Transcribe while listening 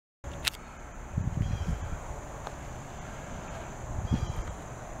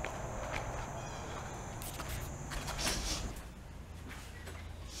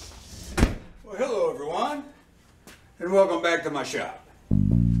and welcome back to my shop.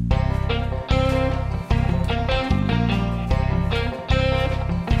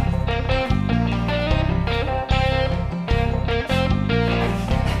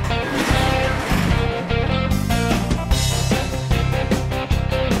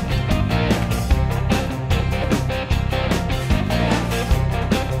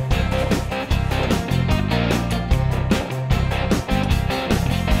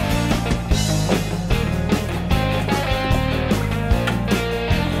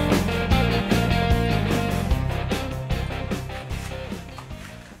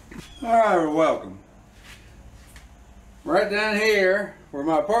 Alright, welcome. Right down here where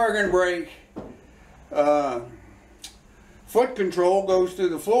my parking brake foot control goes through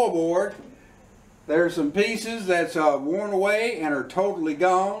the floorboard, there's some pieces that's worn away and are totally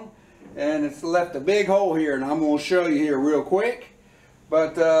gone, and it's left a big hole here, and I'm going to show you here real quick.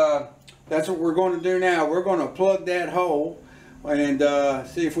 But that's what we're going to do now. We're going to plug that hole and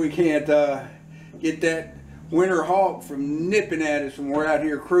see if we can't get that winter hawk from nipping at us when we're out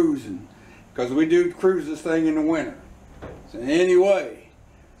here cruising, because we do cruise this thing in the winter. So anyway,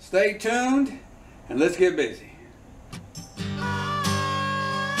 stay tuned and let's get busy.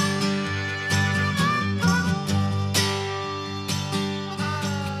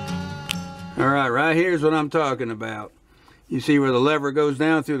 Alright, right here's what I'm talking about. You see where the lever goes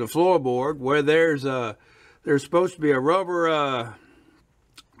down through the floorboard, where there's supposed to be a rubber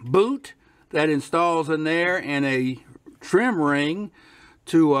boot that installs in there, and a trim ring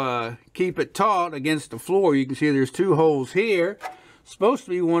to keep it taut against the floor. You can see there's two holes here. Supposed to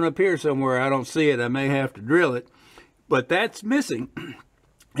be one up here somewhere. I don't see it. I may have to drill it, but that's missing.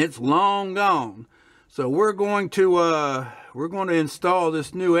 It's long gone. So we're going to install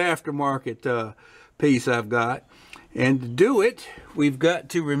this new aftermarket piece I've got, and to do it, we've got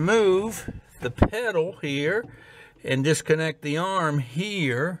to remove the pedal here and disconnect the arm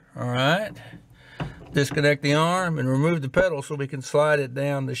here. All right, disconnect the arm and remove the pedal so we can slide it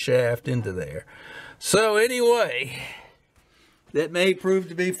down the shaft into there. So anyway, that may prove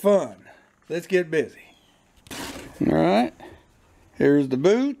to be fun. Let's get busy. All right, here's the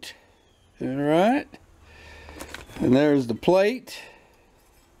boot. All right, and there's the plate.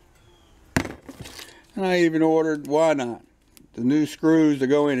 And I even ordered, why not, the new screws to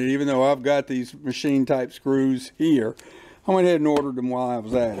go in it. Even though I've got these machine type screws here, I went ahead and ordered them while I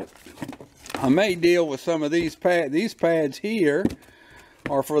was at it. I may deal with some of these pads. These pads here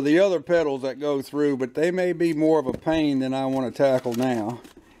are for the other pedals that go through, but they may be more of a pain than I want to tackle now.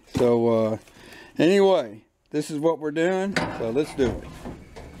 So anyway, this is what we're doing, so let's do it.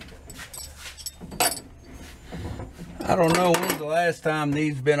 I don't know when's the last time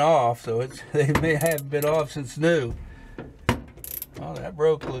these been off, so they may have been off since new. Oh, that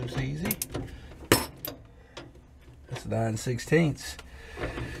broke loose easy. That's 9/16.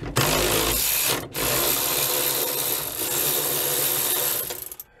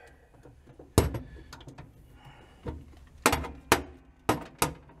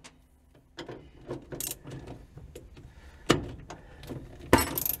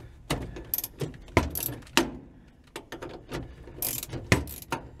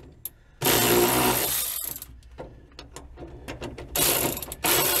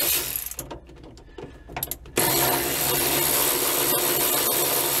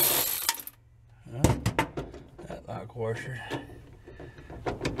 Washer.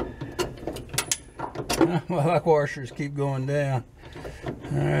 My lock washers keep going down.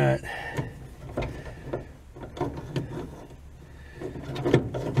 All right.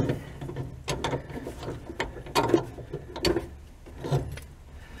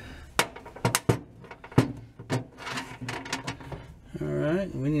 All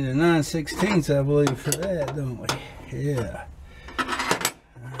right. We need a 9/16, I believe, for that, don't we? Yeah.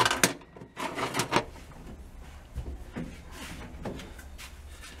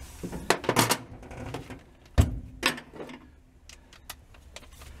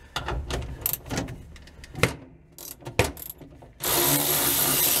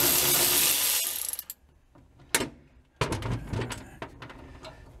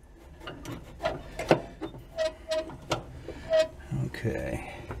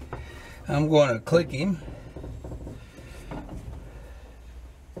 Okay, I'm going to click him.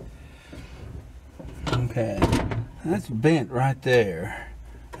 Okay, that's bent right there.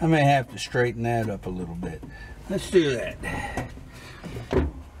 I may have to straighten that up a little bit. Let's do that.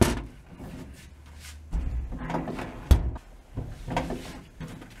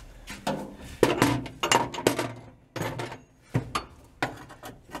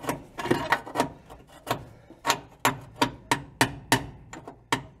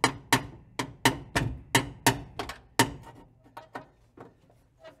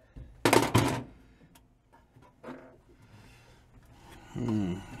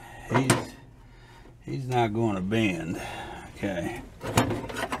 He's not going to bend. Okay.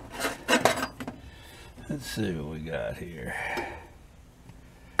 Let's see what we got here.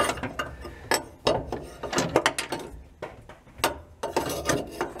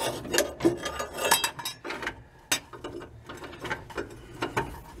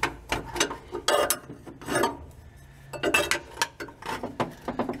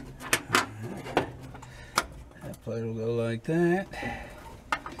 That plate will go like that.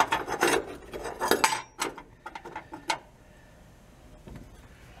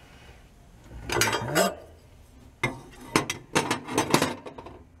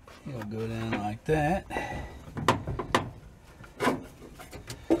 It'll go down like that.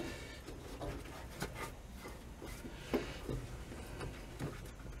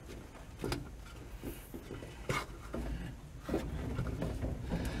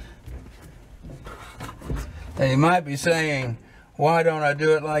 Now you might be saying, why don't I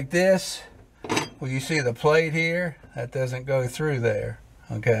do it like this? Well, you see the plate here? That doesn't go through there,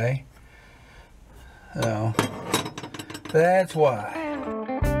 okay? So, that's why.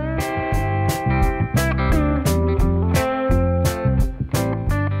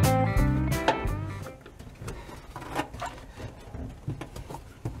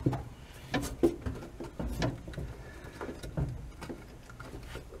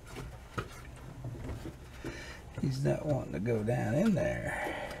 He's not wanting to go down in there.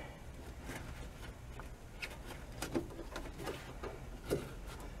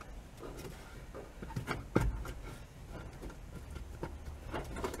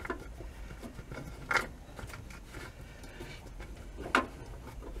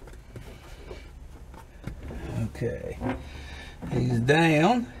 Okay, he's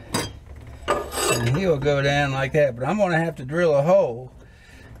down, and he'll go down like that, but I'm going to have to drill a hole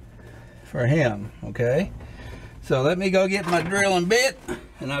for him, okay? So let me go get my drilling bit,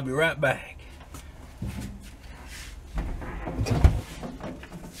 and I'll be right back.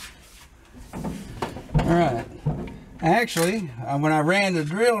 All right. Actually, when I ran the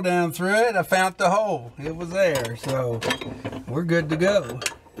drill down through it, I found the hole. It was there, so we're good to go.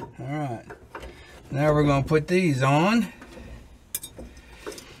 All right. Now we're going to put these on.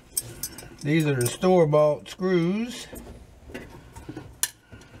 These are the store-bought screws.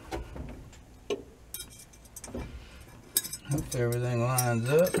 Hope everything lines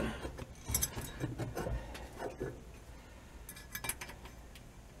up.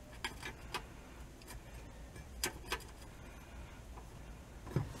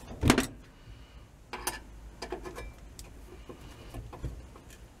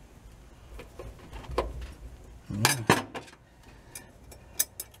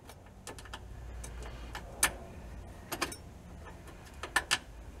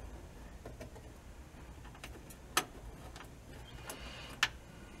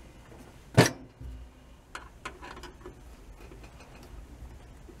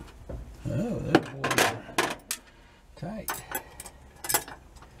 Oh, that boy tight.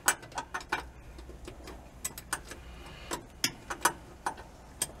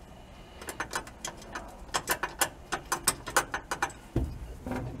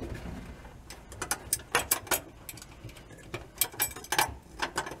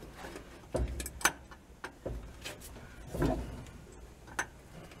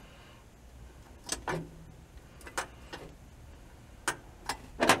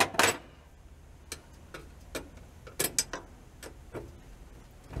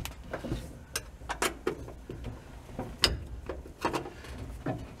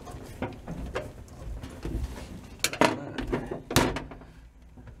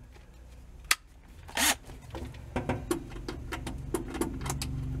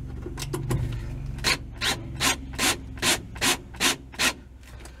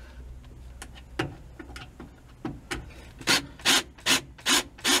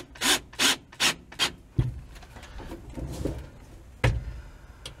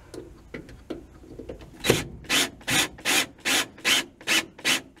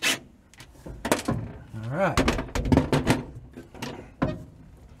 All right.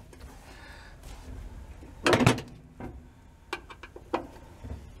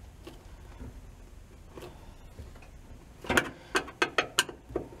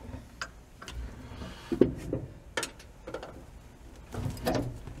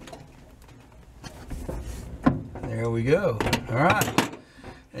 There we go. All right.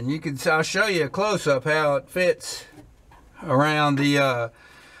 And you can, I'll show you a close-up how it fits around the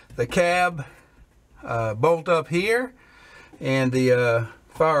cab bolt up here and the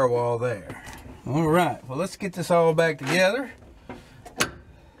firewall there. All right, well, let's get this all back together.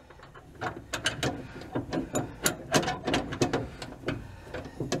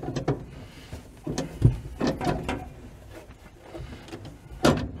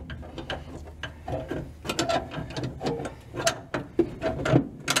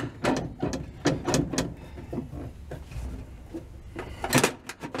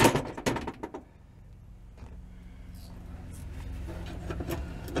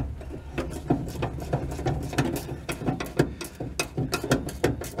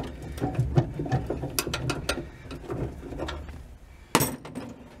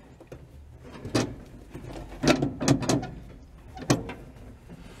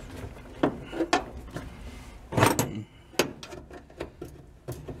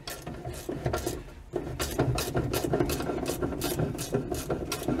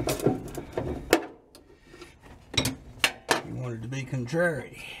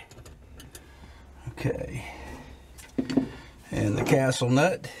 contrary. Okay. And the castle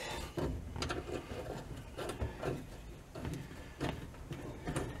nut.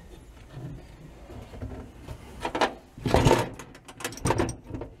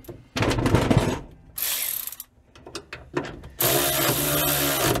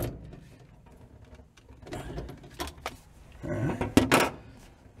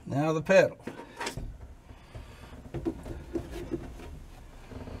 Now the pedal.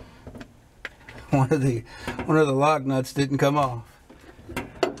 One of the lock nuts didn't come off.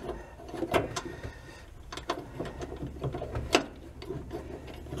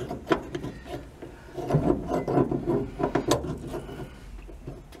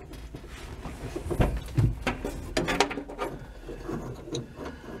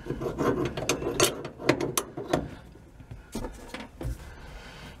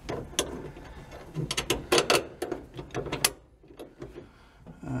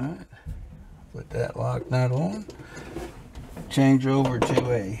 Alright, put that lock nut on. Change over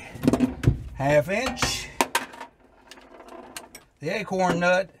to a 1/2 inch. The acorn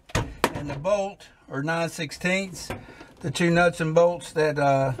nut and the bolt are 9/16. The two nuts and bolts that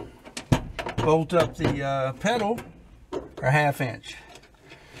bolt up the pedal are 1/2 inch.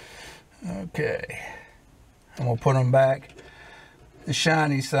 Okay, and we'll put them back, the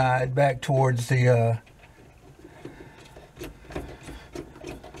shiny side back towards the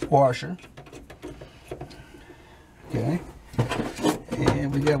washer. Okay,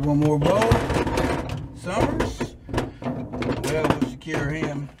 and we got one more bolt. Summers. Well, we'll secure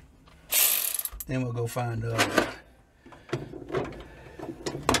him. Then we'll go find the other.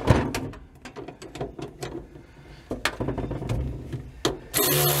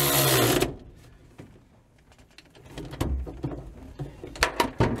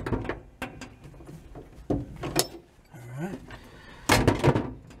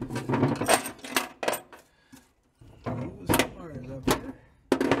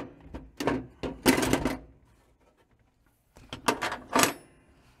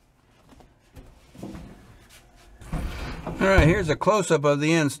 All right, here's a close-up of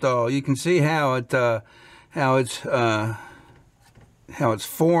the install. You can see how it's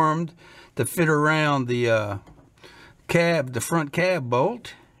formed to fit around the cab, the front cab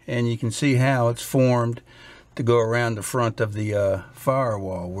bolt, and you can see how it's formed to go around the front of the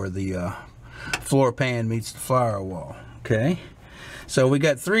firewall where the floor pan meets the firewall. Okay, so we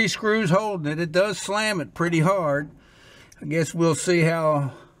got 3 screws holding it. It does slam it pretty hard. I guess we'll see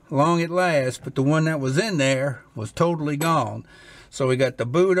how long it lasts, but the one that was in there was totally gone. So we got the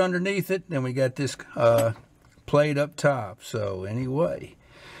boot underneath it, then we got this plate up top. So anyway,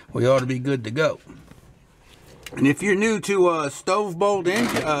 we ought to be good to go. And if you're new to stove bolt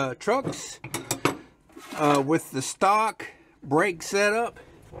trucks with the stock brake setup,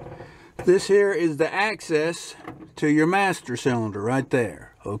 this here is the access to your master cylinder right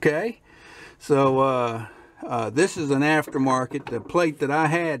there. Okay, so this is an aftermarket. The plate that I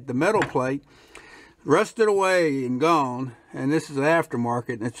had, the metal plate, rusted away and gone, and this is an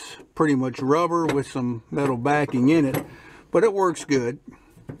aftermarket, and it's pretty much rubber with some metal backing in it, but it works good.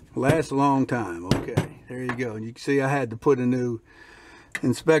 Lasts a long time. Okay, there you go. And you can see I had to put a new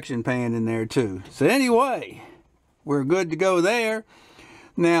inspection pan in there too. So anyway, we're good to go there.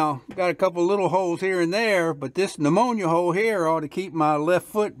 Now, got a couple little holes here and there, but this pneumonia hole here ought to keep my left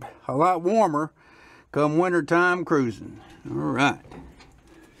foot a lot warmer come winter time cruising. All right.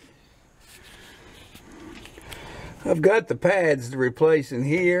 I've got the pads to replace in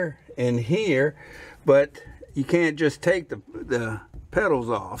here and here, but you can't just take the pedals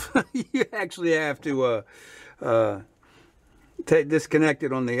off. You actually have to disconnect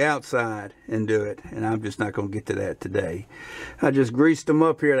it on the outside and do it, and I'm just not going to get to that today. I just greased them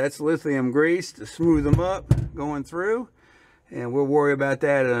up here. That's lithium grease to smooth them up going through, and we'll worry about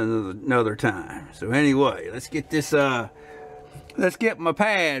that another time. So anyway, let's get this let's get my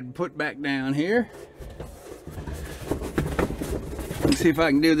pad put back down here. Let's see if I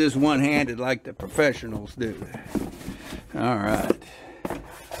can do this one-handed like the professionals do. All right.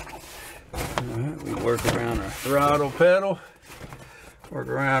 We work around our throttle pedal, work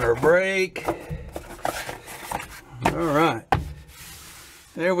around our brake. All right,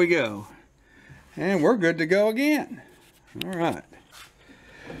 there we go, and we're good to go again. All right.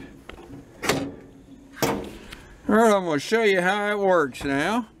 All right, I'm going to show you how it works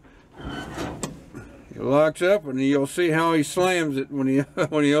now. It locks up, and you'll see how he slams it when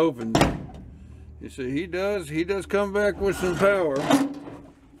he opens it. You see, he does come back with some power.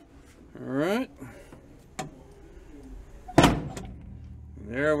 All right.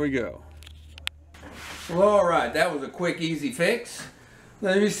 There we go. Well, all right, that was a quick, easy fix.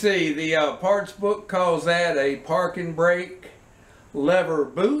 Let me see, the parts book calls that a parking brake lever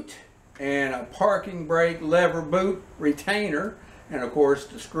boot and a parking brake lever boot retainer, and of course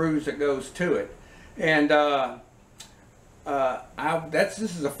the screws that goes to it. And this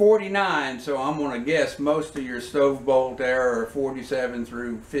is a 49, so I'm going to guess most of your stove bolt there are 47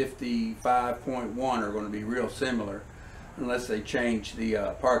 through 55.1 are going to be real similar, unless they change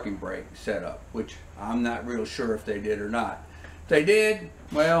the parking brake setup, which I'm not real sure if they did or not. If they did,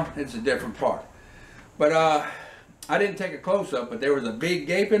 well, it's a different part. But I didn't take a close-up, but there was a big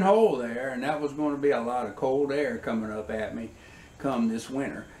gaping hole there, and that was going to be a lot of cold air coming up at me come this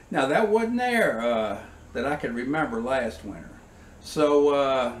winter. Now, that wasn't there that I could remember last winter.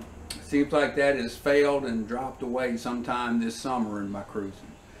 So seems like that has failed and dropped away sometime this summer in my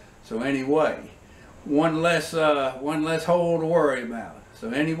cruising. So anyway, one less hole to worry about. So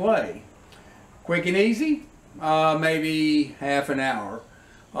anyway, quick and easy, maybe half an hour.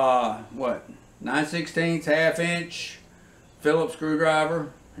 What, 9/16, ½ inch Phillips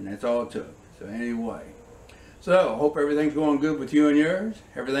screwdriver, and that's all it took. So anyway, so hope everything's going good with you and yours.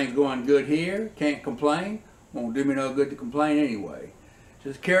 Everything's going good here. Can't complain. Won't do me no good to complain anyway.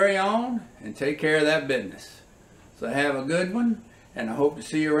 Just carry on and take care of that business. So have a good one, and I hope to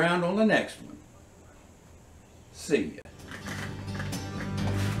see you around on the next one. See ya.